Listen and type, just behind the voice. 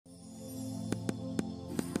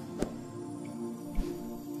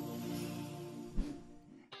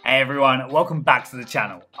Hey everyone, welcome back to the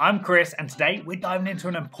channel. I'm Chris and today we're diving into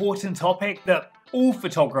an important topic that all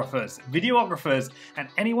photographers, videographers and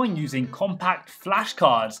anyone using compact flash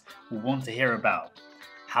cards will want to hear about.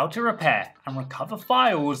 How to repair and recover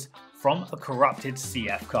files from a corrupted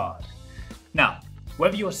CF card. Now,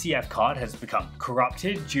 whether your CF card has become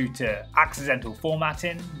corrupted due to accidental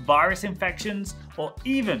formatting, virus infections or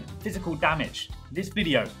even physical damage, this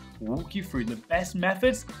video will walk you through the best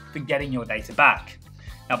methods for getting your data back.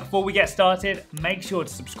 Now before we get started, make sure to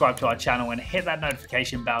subscribe to our channel and hit that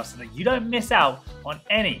notification bell so that you don't miss out on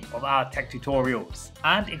any of our tech tutorials.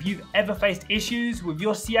 And if you've ever faced issues with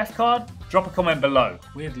your CF card, drop a comment below.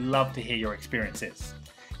 We'd love to hear your experiences.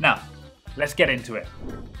 Now, let's get into it.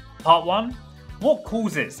 Part 1. What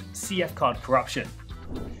causes CF card corruption?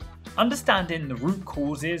 Understanding the root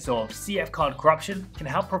causes of CF card corruption can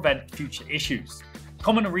help prevent future issues.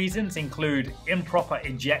 Common reasons include improper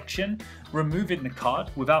ejection. Removing the card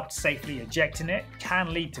without safely ejecting it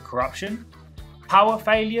can lead to corruption. Power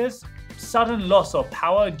failures, sudden loss of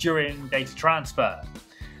power during data transfer.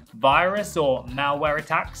 Virus or malware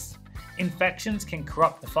attacks. Infections can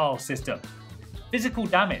corrupt the file system. Physical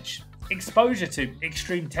damage, exposure to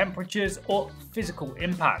extreme temperatures or physical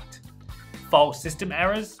impact. File system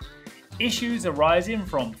errors, issues arising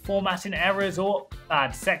from formatting errors or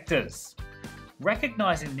bad sectors.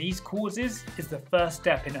 Recognizing these causes is the first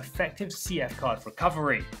step in effective CF card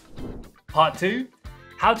recovery. Part 2.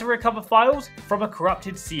 How to recover files from a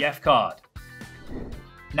corrupted CF card.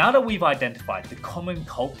 Now that we've identified the common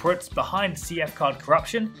culprits behind CF card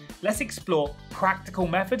corruption, let's explore practical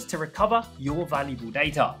methods to recover your valuable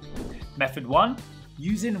data. Method 1.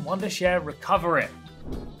 Using Wondershare Recoverit.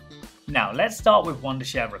 Now let's start with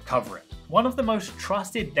Wondershare Recoverit, one of the most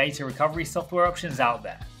trusted data recovery software options out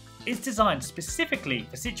there. It's designed specifically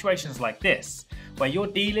for situations like this, where you're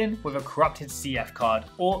dealing with a corrupted CF card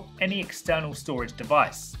or any external storage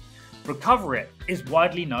device. Recoverit is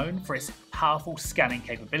widely known for its powerful scanning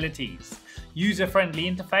capabilities, user-friendly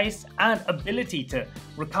interface, and ability to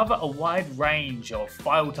recover a wide range of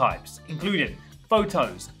file types, including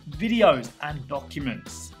photos, videos, and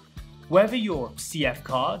documents. Whether your CF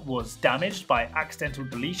card was damaged by accidental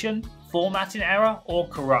deletion, formatting error, or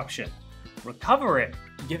corruption, Recoverit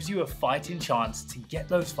gives you a fighting chance to get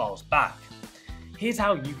those files back. Here's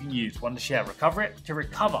how you can use Wondershare Recoverit to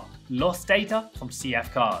recover lost data from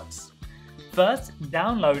CF cards. First,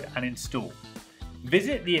 download and install.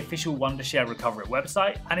 Visit the official Wondershare Recoverit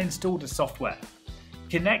website and install the software.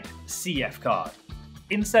 Connect CF card.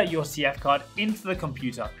 Insert your CF card into the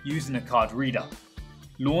computer using a card reader.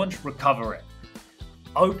 Launch Recoverit.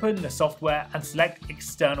 Open the software and select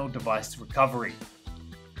External Device Recovery.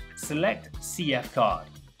 Select CF card.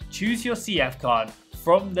 Choose your CF card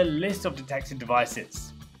from the list of detected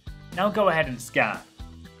devices. Now go ahead and scan.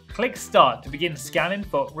 Click Start to begin scanning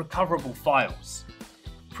for recoverable files.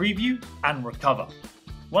 Preview and recover.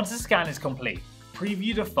 Once the scan is complete,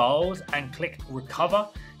 preview the files and click Recover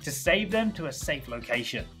to save them to a safe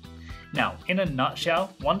location. Now, in a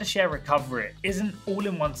nutshell, Wondershare Recoverit is an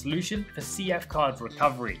all-in-one solution for CF card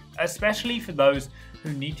recovery, especially for those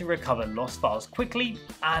who need to recover lost files quickly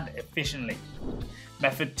and efficiently.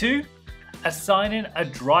 Method 2. Assigning a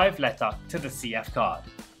drive letter to the CF card.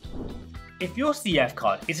 If your CF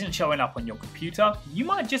card isn't showing up on your computer, you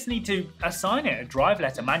might just need to assign it a drive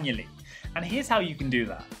letter manually. And here's how you can do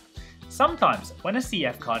that. Sometimes when a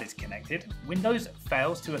CF card is connected, Windows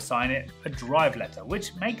fails to assign it a drive letter,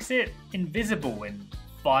 which makes it invisible in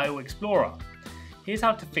File Explorer. Here's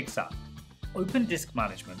how to fix that. Open Disk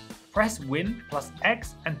Management, press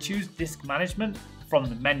Win+X and choose Disk Management from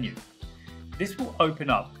the menu. This will open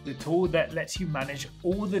up the tool that lets you manage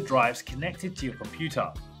all the drives connected to your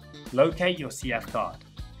computer. Locate your CF card.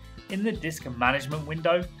 In the Disk Management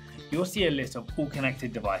window, you'll see a list of all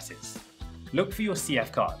connected devices. Look for your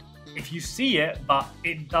CF card. If you see it but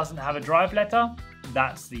it doesn't have a drive letter,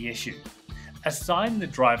 that's the issue. Assign the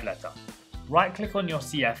drive letter. Right-click on your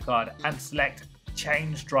CF card and select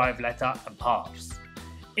Change Drive Letter and Paths.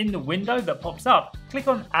 In the window that pops up, click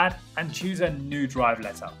on Add and choose a new drive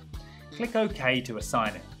letter. Click OK to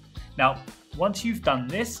assign it. Now, once you've done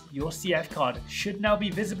this, your CF card should now be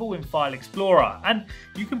visible in File Explorer and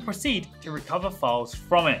you can proceed to recover files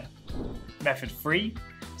from it. Method 3.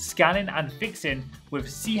 Scanning and fixing with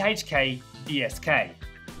CHKDSK.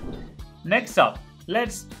 Next up,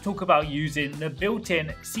 let's talk about using the built-in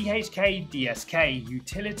CHKDSK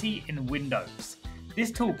utility in Windows. This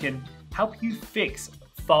tool can help you fix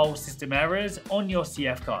file system errors on your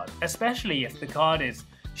CF card, especially if the card is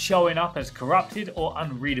showing up as corrupted or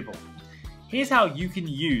unreadable. Here's how you can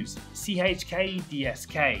use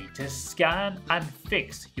CHKDSK to scan and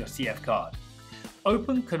fix your CF card.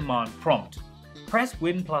 Open Command Prompt. Press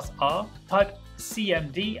Win+R, type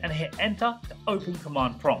CMD and hit Enter to open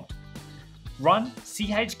Command Prompt. Run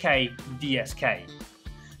CHKDSK.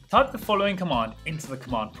 Type the following command into the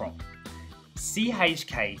command prompt.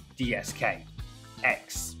 CHKDSK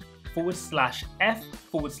x/F/R.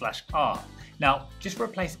 Now just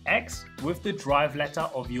replace X with the drive letter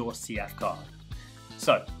of your CF card.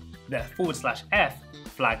 So the /F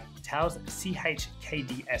flag tells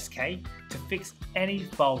CHKDSK to fix any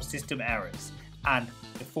file system errors, and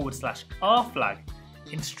the /R flag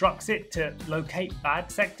instructs it to locate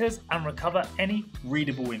bad sectors and recover any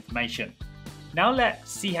readable information. Now let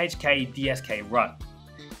CHKDSK run.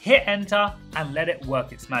 Hit enter and let it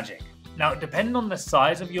work its magic. Now, depending on the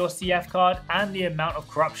size of your CF card and the amount of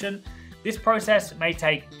corruption, this process may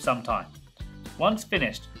take some time. Once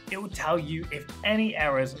finished, it will tell you if any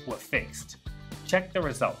errors were fixed. Check the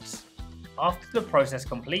results. After the process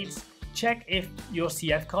completes, check if your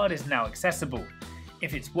CF card is now accessible.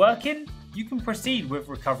 If it's working, you can proceed with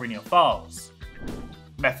recovering your files.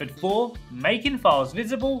 Method 4. Making files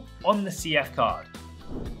visible on the CF card.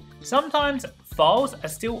 Sometimes files are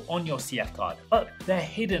still on your CF card, but they're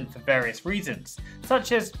hidden for various reasons,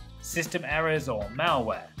 such as system errors or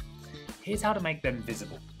malware. Here's how to make them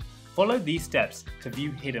visible. Follow these steps to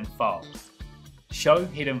view hidden files. Show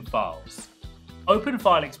hidden files. Open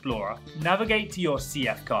File Explorer, navigate to your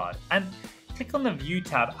CF card, and click on the View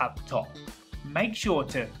tab at the top. Make sure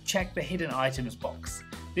to check the Hidden Items box.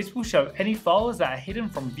 This will show any files that are hidden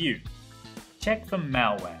from view. Check for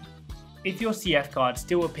malware. If your CF card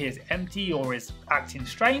still appears empty or is acting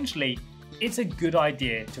strangely, it's a good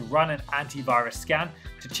idea to run an antivirus scan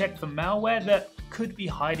to check for malware that could be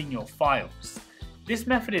hiding your files. This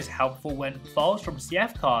method is helpful when files from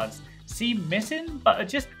CF cards seem missing but are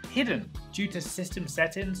just hidden due to system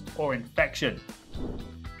settings or infection.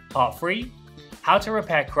 Part 3. How to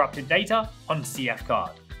repair corrupted data on CF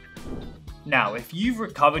card. Now, if you've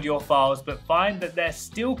recovered your files but find that they're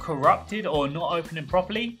still corrupted or not opening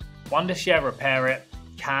properly, Wondershare Recoverit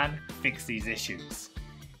can fix these issues.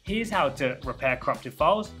 Here's how to repair corrupted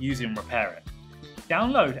files using Recoverit.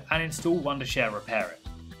 Download and install Wondershare Recoverit.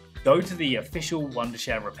 Go to the official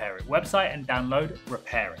Wondershare Recoverit website and download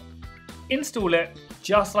Recoverit. Install it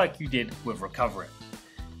just like you did with Recoverit.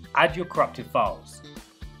 Add your corrupted files.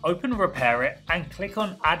 Open Recoverit and click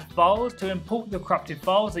on Add Files to import the corrupted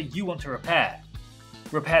files that you want to repair.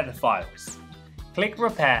 Repair the files. Click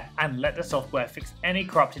Repair and let the software fix any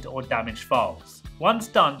corrupted or damaged files. Once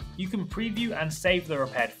done, you can preview and save the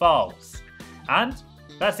repaired files. And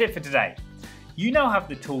that's it for today. You now have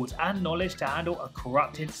the tools and knowledge to handle a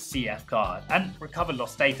corrupted CF card and recover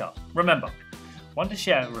lost data. Remember,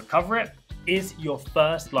 Wondershare Recoverit is your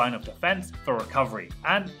first line of defense for recovery,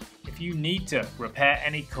 and if you need to repair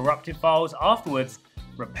any corrupted files afterwards,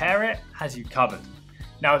 Recoverit has you covered.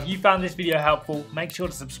 Now, if you found this video helpful, make sure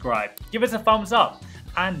to subscribe, give us a thumbs up,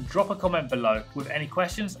 and drop a comment below with any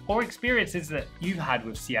questions or experiences that you've had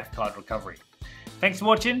with CF card recovery. Thanks for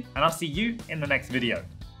watching, and I'll see you in the next video.